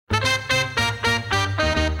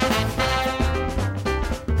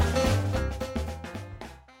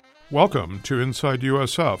Welcome to Inside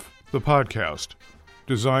USF, the podcast,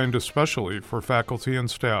 designed especially for faculty and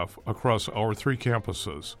staff across our 3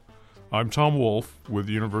 campuses. I'm Tom Wolf with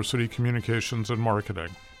University Communications and Marketing.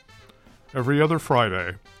 Every other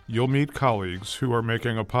Friday, you'll meet colleagues who are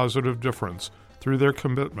making a positive difference through their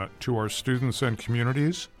commitment to our students and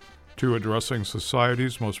communities, to addressing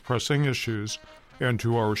society's most pressing issues, and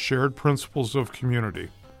to our shared principles of community.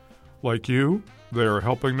 Like you, they are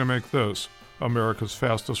helping to make this America's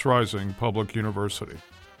fastest rising public university.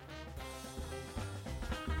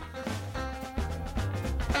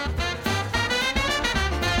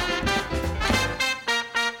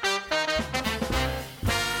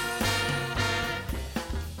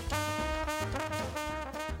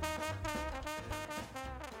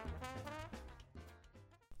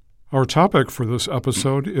 Our topic for this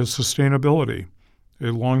episode is sustainability,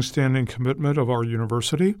 a long-standing commitment of our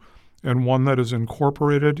university and one that is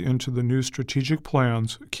incorporated into the new strategic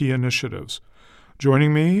plan's key initiatives.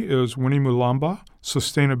 Joining me is Winnie Mulamba,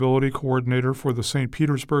 Sustainability Coordinator for the St.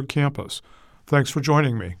 Petersburg campus. Thanks for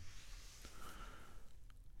joining me.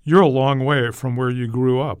 You're a long way from where you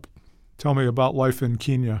grew up. Tell me about life in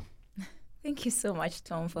Kenya. Thank you so much,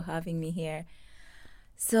 Tom, for having me here.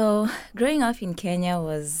 So growing up in Kenya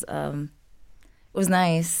was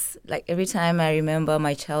nice. Like every time I remember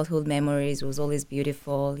my childhood memories, it was always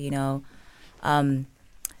beautiful, you know. So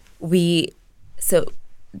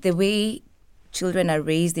the way children are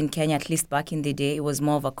raised in Kenya, at least back in the day, it was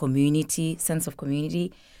more of a community, sense of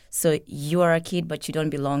community. So you are a kid, but you don't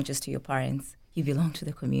belong just to your parents. You belong to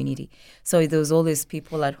the community. So there was always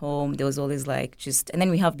people at home. There was always and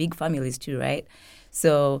then we have big families too, right?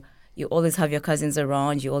 So you always have your cousins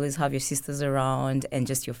around, you always have your sisters around, and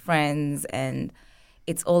just your friends. And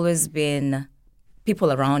it's always been people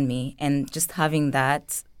around me. And just having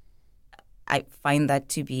that, I find that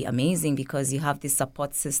to be amazing because you have this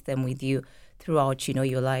support system with you throughout,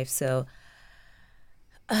 your life. So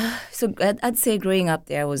I'd say growing up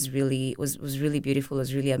there was really beautiful,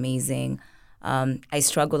 was really amazing. I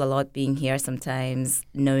struggle a lot being here sometimes,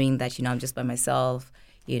 knowing that, I'm just by myself,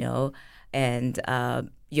 and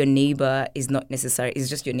your neighbor is not necessary. It's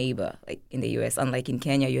just your neighbor, like in the U.S. Unlike in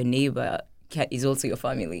Kenya, your neighbor is also your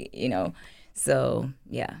family, So,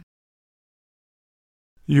 yeah.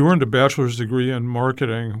 You earned a bachelor's degree in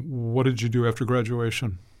marketing. What did you do after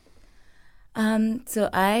graduation? So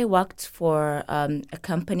I worked for a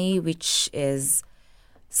company which is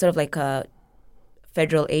sort of like a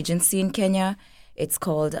federal agency in Kenya. It's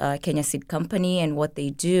called Kenya Seed Company, and what they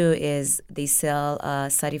do is they sell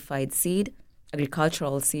certified seed,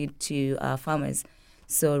 agricultural seed to farmers.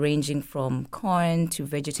 So ranging from corn to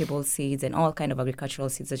vegetable seeds and all kind of agricultural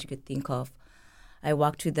seeds that you could think of. I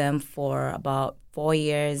worked with them for about 4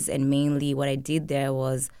 years, and mainly what I did there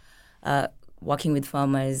was working with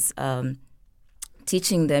farmers,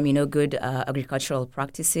 teaching them, good agricultural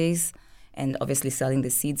practices, and obviously selling the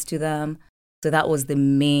seeds to them. So that was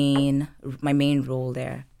my main role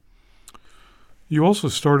there. You also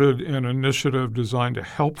started an initiative designed to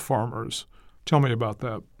help farmers. Tell me about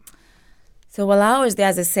that. So while I was there,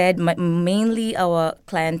 as I said, mainly our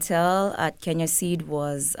clientele at Kenya Seed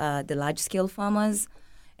was the large-scale farmers.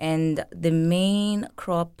 And the main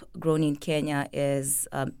crop grown in Kenya is,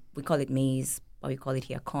 we call it maize, or we call it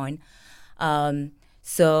here corn.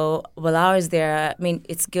 So while I was there,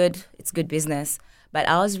 it's good business. But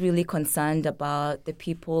I was really concerned about the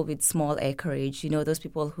people with small acreage, those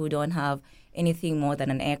people who don't have anything more than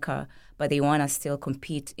an acre, but they want to still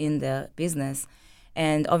compete in the business.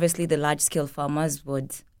 And obviously the large-scale farmers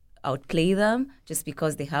would outplay them just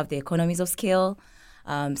because they have the economies of scale.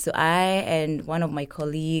 So I and one of my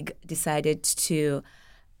colleagues decided to,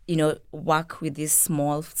 work with these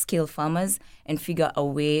small-scale farmers and figure a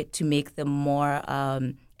way to make them more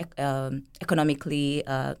economically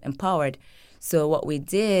empowered. So what we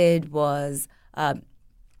did was, and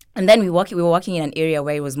then we were working in an area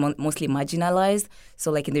where it was mostly marginalized,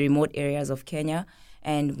 so like in the remote areas of Kenya,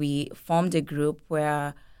 and we formed a group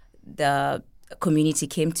where the community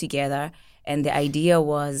came together, and the idea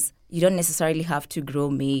was you don't necessarily have to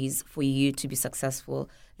grow maize for you to be successful.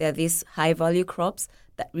 There are these high-value crops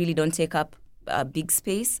that really don't take up big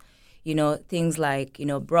space. Things like,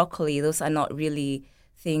 broccoli, those are not really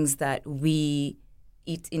things that we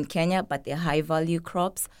eat in Kenya, but they're high-value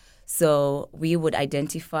crops. So we would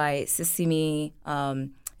identify sesame,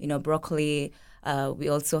 broccoli. We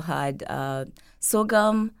also had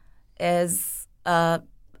sorghum as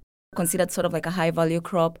considered sort of like a high-value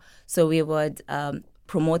crop. So we would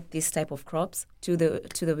promote this type of crops to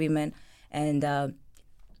the women, and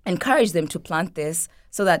encourage them to plant this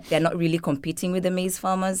so that they're not really competing with the maize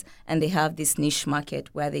farmers, and they have this niche market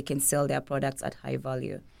where they can sell their products at high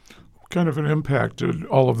value. What kind of an impact did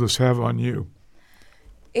all of this have on you?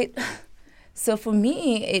 So for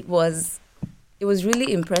me, it was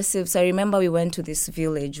really impressive. So I remember we went to this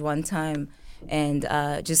village one time, and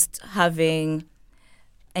and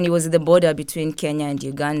it was at the border between Kenya and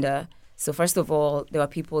Uganda. So first of all, there were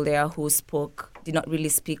people there who did not really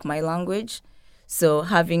speak my language. So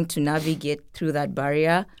having to navigate through that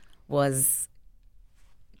barrier was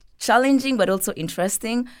challenging, but also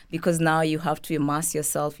interesting, because now you have to immerse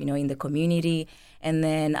yourself, in the community, and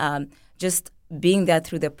then just being there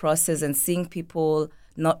through the process and seeing people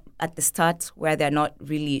not at the start where they're not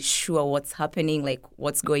really sure what's happening, like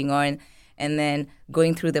what's going on, and then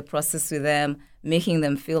going through the process with them, making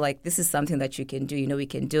them feel like this is something that you can do, we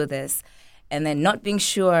can do this, and then not being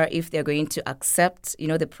sure if they're going to accept,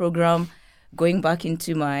 the program, going back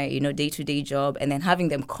into my, day-to-day job, and then having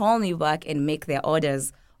them call me back and make their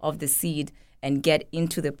orders of the seed and get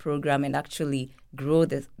into the program and actually grow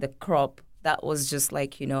the crop. That was just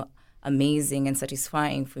like, amazing and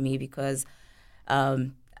satisfying for me, because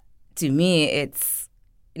to me, it's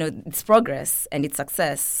progress and it's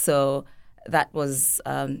success. So that was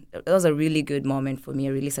a really good moment for me,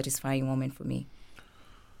 a really satisfying moment for me.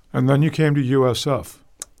 And then you came to USF.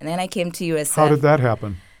 And then I came to USF. How did that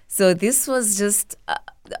happen? So this was just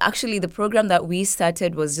actually the program that we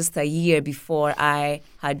started was just a year before I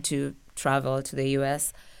had to travel to the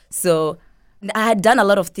US. So I had done a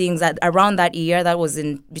lot of things around that year. That was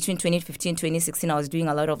in between 2015 and 2016. I was doing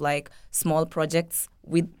a lot of like small projects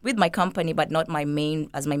with my company, but not my main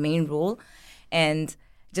role. And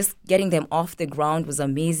just getting them off the ground was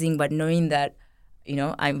amazing. But knowing that,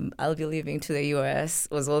 I'll be leaving to the US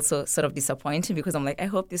was also sort of disappointing, because I'm like, I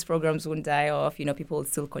hope these programs won't die off. People will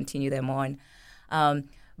still continue them on.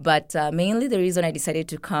 But mainly the reason I decided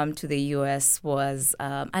to come to the US was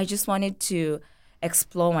I just wanted to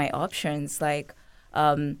explore my options. Like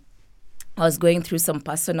I was going through some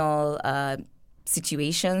personal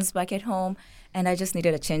situations back at home, and I just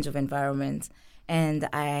needed a change of environment. And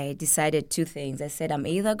I decided two things. I said, I'm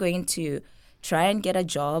either going to try and get a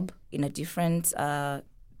job in a different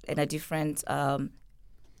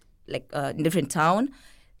town,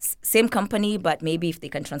 same company, but maybe if they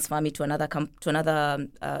can transfer me to another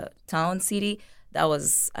town, city, that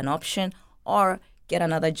was an option, or get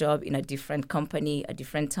another job in a different company, a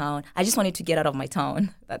different town. I just wanted to get out of my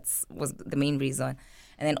town. That was the main reason.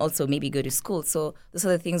 And then also maybe go to school. So those are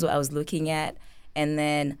the things I was looking at. And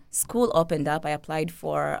then school opened up. I applied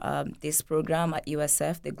for this program at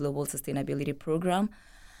USF, the Global Sustainability Program.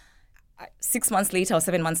 6 months later or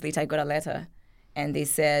 7 months later, I got a letter. And they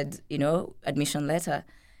said, admission letter.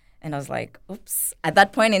 And I was like, oops. At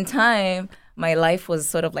that point in time, my life was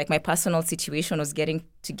sort of like my personal situation was getting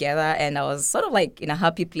together, and I was sort of like in a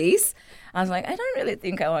happy place. I was like, I don't really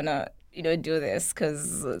think I want to, do this,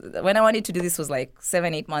 because when I wanted to do this was like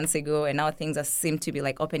 7-8 months ago, and now things seem to be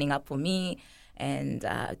like opening up for me, and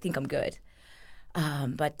I think I'm good.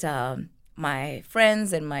 But my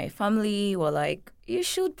friends and my family were like, you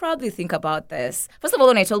should probably think about this. First of all,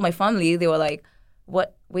 when I told my family, they were like,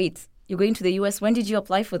 what? Wait, you're going to the US? When did you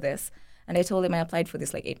apply for this? And I told them I applied for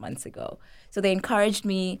this like 8 months ago. So they encouraged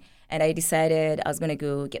me, and I decided I was going to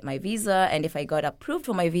go get my visa. And if I got approved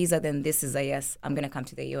for my visa, then this is a yes, I'm going to come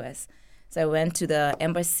to the US. So I went to the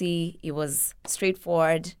embassy. It was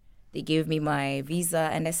straightforward. They gave me my visa,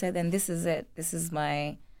 and I said, then this is it. This is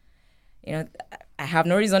my, I have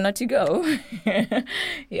no reason not to go.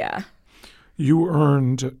 Yeah. You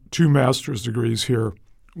earned 2 master's degrees here.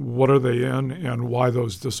 What are they in, and why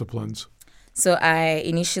those disciplines? So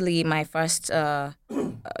my first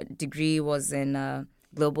degree was in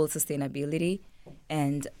global sustainability,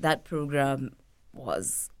 and that program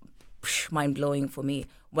was mind-blowing for me.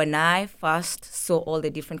 When I first saw all the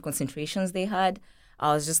different concentrations they had,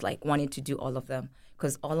 I was just like wanting to do all of them,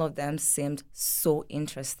 because all of them seemed so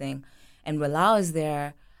interesting. And while I was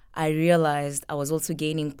there, I realized I was also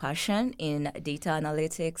gaining passion in data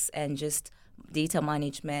analytics and just data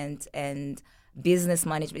management and business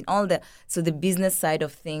management, so the business side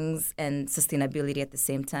of things and sustainability at the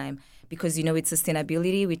same time. Because, with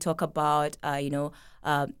sustainability, we talk about,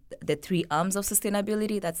 the 3 arms of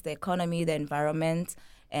sustainability. That's the economy, the environment,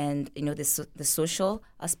 and, the social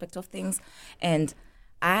aspect of things. And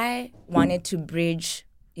I wanted to bridge,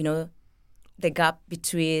 the gap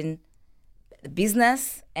between the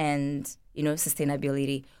business and,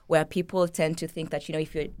 sustainability, where people tend to think that,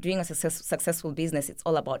 if you're doing a successful business, it's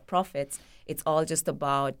all about profits. It's all just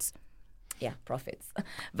about, profits.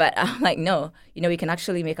 But I'm like, no, we can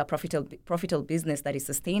actually make a profitable business that is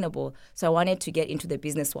sustainable. So I wanted to get into the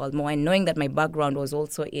business world more. And knowing that my background was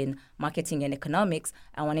also in marketing and economics,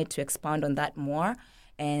 I wanted to expand on that more.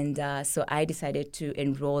 And so I decided to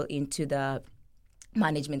enroll into the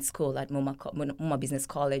management school at Muma Business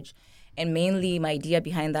College. And mainly my idea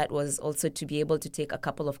behind that was also to be able to take a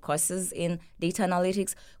couple of courses in data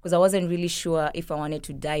analytics, because I wasn't really sure if I wanted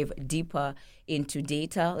to dive deeper into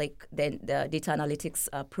data, like the data analytics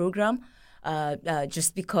program,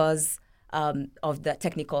 just because of the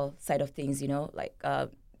technical side of things, like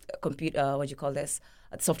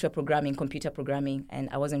software programming, computer programming, and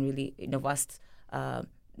I wasn't really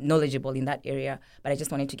knowledgeable in that area, but I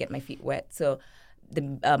just wanted to get my feet wet. So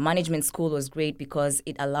the management school was great because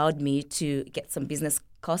it allowed me to get some business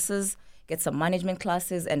courses, get some management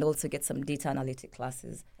classes, and also get some data analytic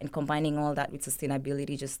classes. And combining all that with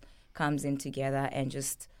sustainability just comes in together and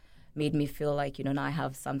just made me feel like, now I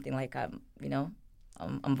have something like I'm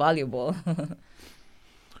valuable.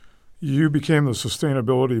 You became the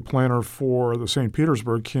sustainability planner for the St.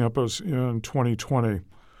 Petersburg campus in 2020.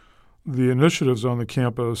 The initiatives on the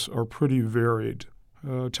campus are pretty varied.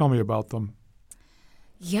 Tell me about them.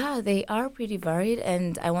 Yeah, they are pretty varied,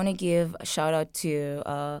 and I want to give a shout out to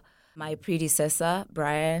my predecessor,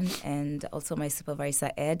 Brian, and also my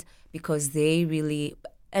supervisor, Ed, because they really,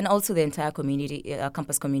 and also the entire community,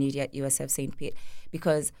 campus community at USF St. Pete,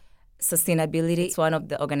 because sustainability is one of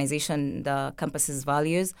the campus's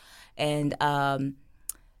values. And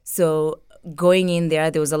so going in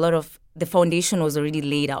there was a lot of, the foundation was already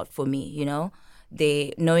laid out for me,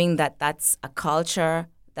 knowing that that's a culture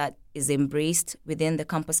that is embraced within the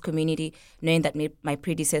campus community, knowing that my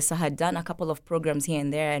predecessor had done a couple of programs here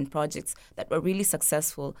and there and projects that were really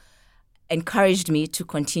successful, encouraged me to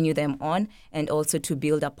continue them on and also to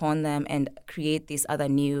build upon them and create these other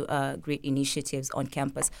new great initiatives on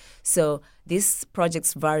campus. So these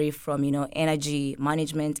projects vary from, energy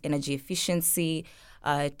management, energy efficiency,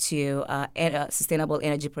 to sustainable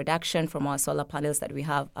energy production from our solar panels that we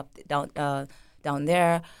have down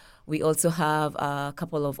there. We also have a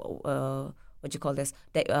couple of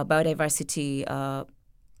biodiversity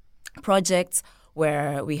projects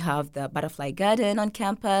where we have the butterfly garden on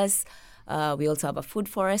campus. We also have a food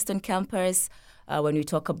forest on campus. When we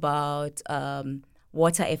talk about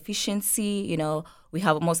water efficiency, we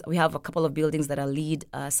have a couple of buildings that are LEED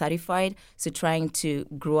certified. So trying to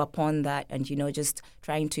grow upon that and just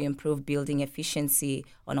trying to improve building efficiency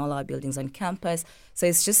on all our buildings on campus. So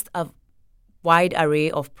it's just a wide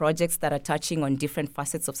array of projects that are touching on different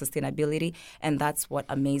facets of sustainability, and that's what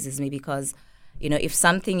amazes me because, if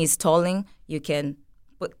something is stalling, you can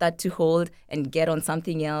put that to hold and get on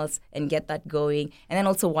something else and get that going. And then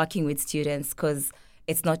also working with students, because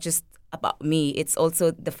it's not just about me, it's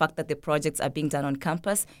also the fact that the projects are being done on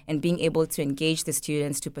campus, and being able to engage the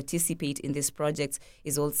students to participate in these projects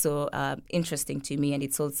is also interesting to me, and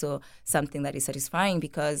it's also something that is satisfying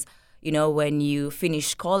because when you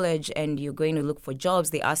finish college and you're going to look for jobs,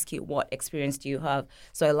 they ask you, what experience do you have?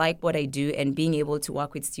 So I like what I do, and being able to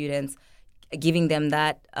work with students, giving them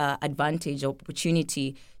that advantage,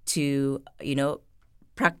 opportunity to,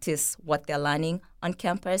 practice what they're learning on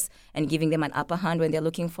campus and giving them an upper hand when they're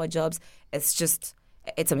looking for jobs. It's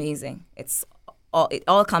amazing. It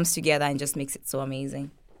all comes together and just makes it so amazing.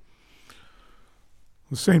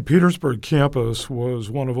 The St. Petersburg campus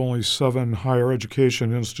was one of only 7 higher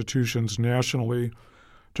education institutions nationally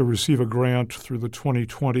to receive a grant through the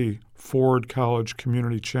 2020 Ford College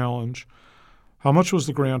Community Challenge. How much was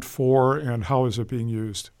the grant for, and how is it being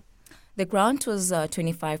used? The grant was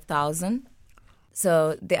 $25,000.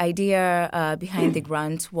 So the idea behind the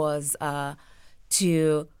grant was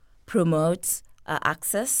to promote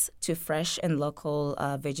access to fresh and local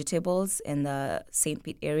vegetables in the St.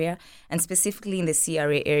 Pete area, and specifically in the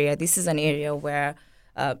CRA area. This is an area where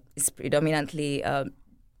it's predominantly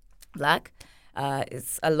Black.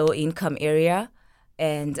 It's a low-income area,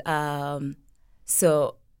 and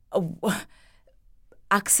so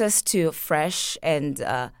access to fresh and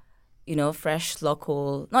fresh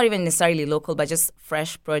local, not even necessarily local, but just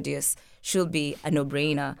fresh produce should be a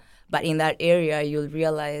no-brainer. But in that area, you'll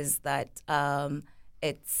realize that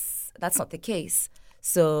that's not the case.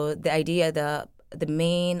 So the idea, the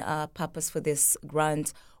main purpose for this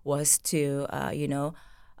grant was to,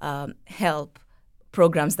 help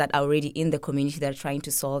programs that are already in the community that are trying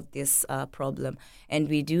to solve this problem. And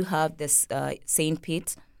we do have this St.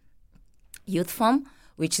 Pete Youth Farm,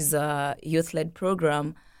 which is a youth-led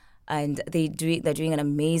program and they're doing an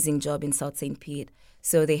amazing job in South St. Pete.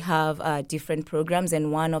 So they have different programs,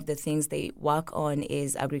 and one of the things they work on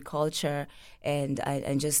is agriculture and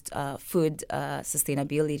just food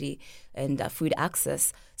sustainability and food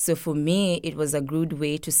access. So for me, it was a good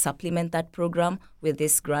way to supplement that program with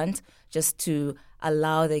this grant, just to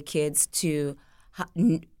allow the kids to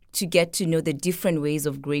get to know the different ways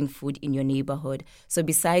of growing food in your neighborhood. So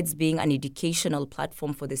besides being an educational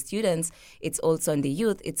platform for the students, it's also on the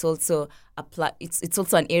youth. It's also it's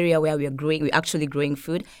also an area where we're actually growing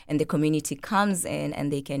food, and the community comes in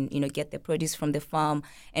and they can get the produce from the farm,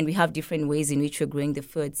 and we have different ways in which we're growing the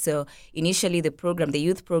food. So initially the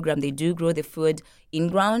youth program, they do grow the food in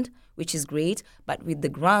ground, which is great, but with the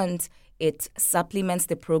grant, it supplements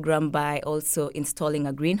the program by also installing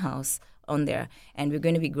a greenhouse on there, and we're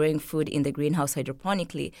going to be growing food in the greenhouse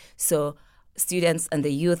hydroponically. So students and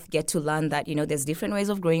the youth get to learn that there's different ways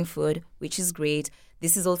of growing food, which is great.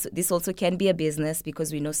 This also can be a business,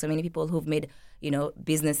 because we know so many people who've made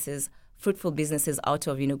fruitful businesses out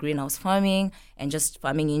of greenhouse farming and just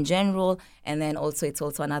farming in general. And then also it's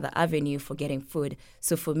also another avenue for getting food.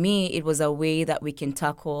 So for me, it was a way that we can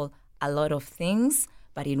tackle a lot of things,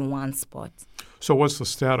 but in one spot. So what's the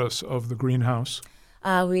status of the greenhouse?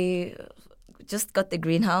 We just got the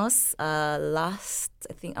greenhouse last,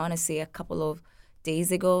 I think, I want to say a couple of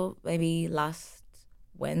days ago, maybe last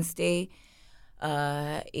Wednesday.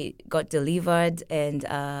 It got delivered, and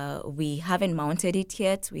we haven't mounted it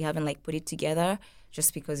yet. We haven't put it together,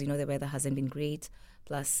 just because the weather hasn't been great.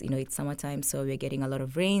 Plus, it's summertime, so we're getting a lot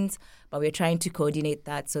of rains. But we're trying to coordinate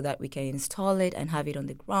that so that we can install it and have it on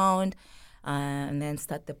the ground. And then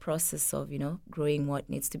start the process of, growing what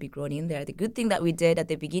needs to be grown in there. The good thing that we did at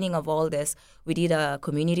the beginning of all this, we did a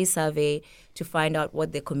community survey to find out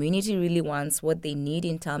what the community really wants, what they need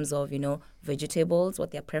in terms of, vegetables, what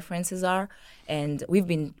their preferences are. And we've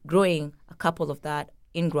been growing a couple of that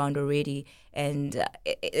in ground already. And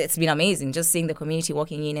it's been amazing just seeing the community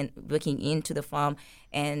walking in and looking into the farm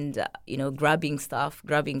and, grabbing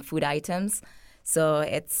food items. So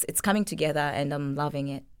it's coming together, and I'm loving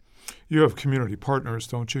it. You have community partners,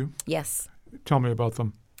 don't you? Yes. Tell me about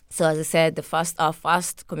them. So as I said, our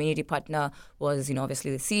first community partner was,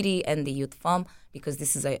 obviously the city and the youth farm, because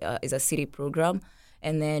this is a city program.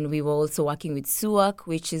 And then we were also working with SUAC,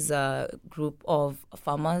 which is a group of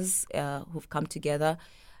farmers who've come together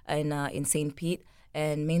in St. Pete.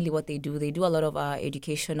 And mainly what they do a lot of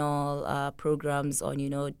educational programs on,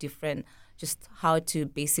 different, just how to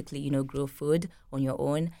basically, grow food on your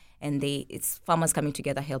own. And it's farmers coming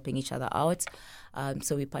together, helping each other out.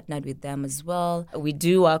 So we partnered with them as well. We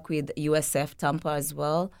do work with USF Tampa as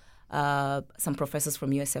well. Some professors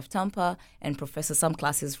from USF Tampa and some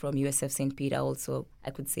classes from USF St. Peter also,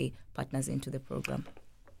 I could say, partners into the program.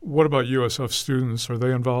 What about USF students? Are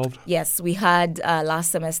they involved? Yes, we had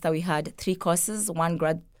last semester we had 3 courses. One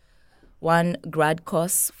grad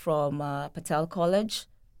course from Patel College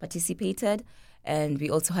participated, and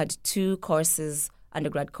we also had 2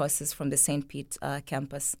 undergrad courses from the St. Pete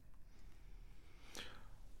campus.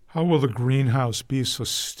 How will the greenhouse be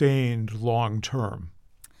sustained long term?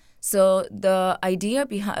 So the idea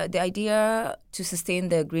to sustain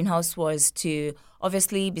the greenhouse was to,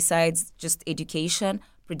 obviously, besides just education,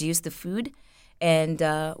 produce the food. And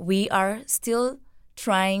we are still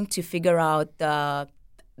trying to figure out the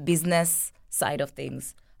business side of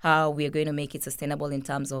things, how we are going to make it sustainable in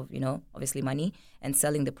terms of, obviously money and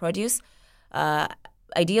selling the produce.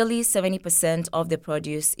 Ideally, 70% of the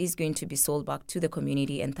produce is going to be sold back to the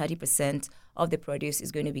community, and 30% of the produce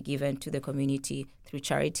is going to be given to the community through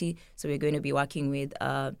charity. So we're going to be working with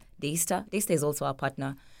Daystar. Daystar is also our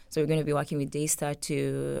partner. So we're going to be working with Daystar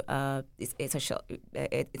to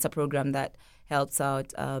it's a program that helps out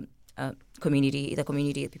the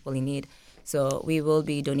community, people in need. So we will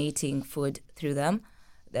be donating food through them,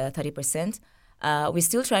 the 30%. We're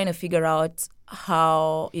still trying to figure out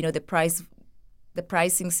how the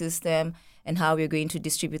pricing system and how we're going to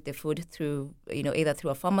distribute the food through, either through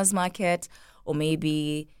a farmer's market or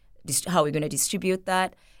maybe how we're going to distribute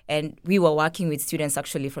that. And we were working with students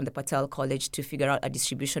actually from the Patel College to figure out a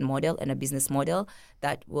distribution model and a business model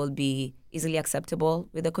that will be easily acceptable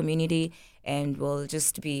with the community and will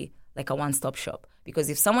just be like a one-stop shop. Because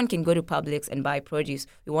if someone can go to Publix and buy produce,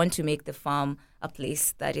 we want to make the farm a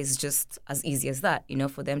place that is just as easy as that,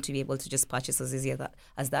 for them to be able to just purchase as easy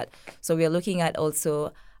as that. So we are looking at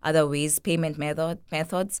also other ways, payment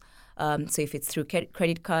methods. So if it's through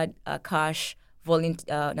credit card, cash,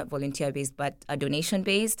 not volunteer-based, but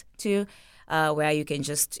donation-based too, where you can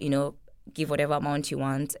just, give whatever amount you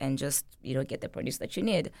want and just, get the produce that you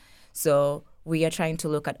need. So we are trying to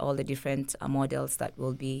look at all the different models that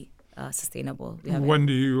will be sustainable. When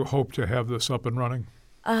do you hope to have this up and running?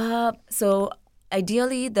 So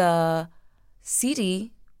ideally, the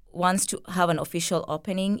city wants to have an official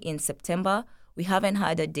opening in September. We haven't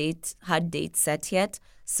had a date set yet,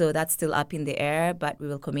 so that's still up in the air, but we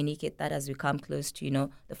will communicate that as we come close to,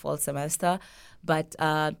 the fall semester. But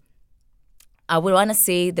I would want to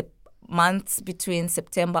say the months between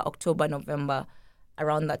September, October, November,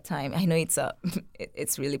 around that time. I know it's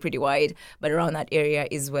really pretty wide, but around that area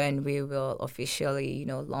is when we will officially,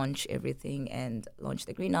 launch everything and launch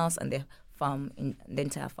the greenhouse and the farm, the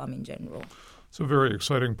entire farm in general. It's a very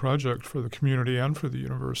exciting project for the community and for the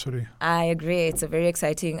university. I agree. It's a very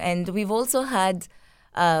exciting. And we've also had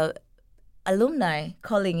alumni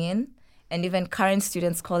calling in and even current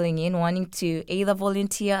students calling in, wanting to either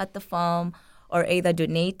volunteer at the farm or either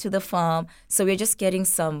donate to the farm. So we're just getting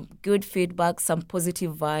some good feedback, some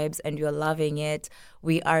positive vibes, and we're loving it.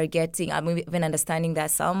 We are getting, even understanding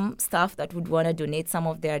that some staff that would want to donate some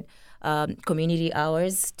of their community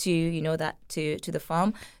hours to, to the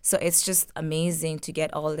farm. So it's just amazing to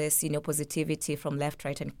get all this, positivity from left,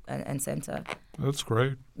 right, and center. That's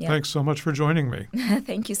great. Yeah. Thanks so much for joining me.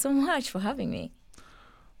 Thank you so much for having me.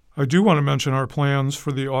 I do want to mention our plans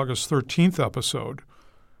for the August 13th episode.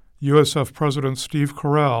 USF President Steve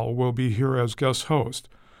Carell will be here as guest host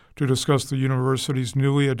to discuss the university's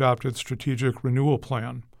newly adopted strategic renewal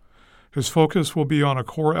plan. His focus will be on a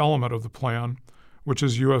core element of the plan, which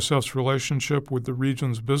is USF's relationship with the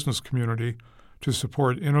region's business community to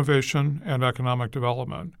support innovation and economic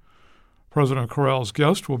development. President Carell's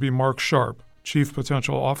guest will be Mark Sharp, Chief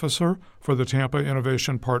Potential Officer for the Tampa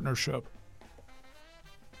Innovation Partnership.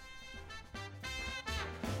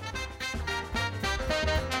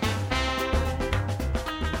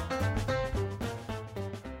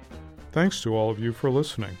 Thanks to all of you for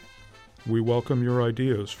listening. We welcome your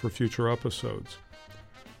ideas for future episodes.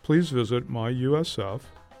 Please visit myUSF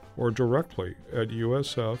or directly at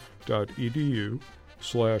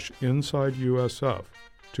usf.edu/InsideUSF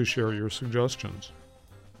to share your suggestions.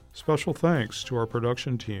 Special thanks to our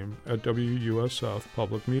production team at WUSF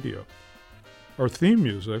Public Media. Our theme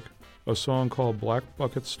music, a song called Black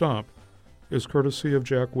Bucket Stomp, is courtesy of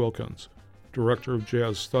Jack Wilkins, Director of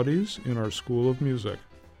Jazz Studies in our School of Music,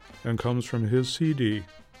 and comes from his CD,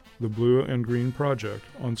 The Blue and Green Project,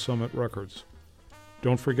 on Summit Records.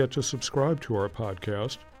 Don't forget to subscribe to our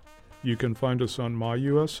podcast. You can find us on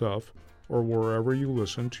myUSF or wherever you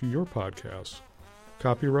listen to your podcasts.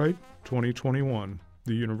 Copyright 2021,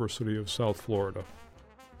 the University of South Florida.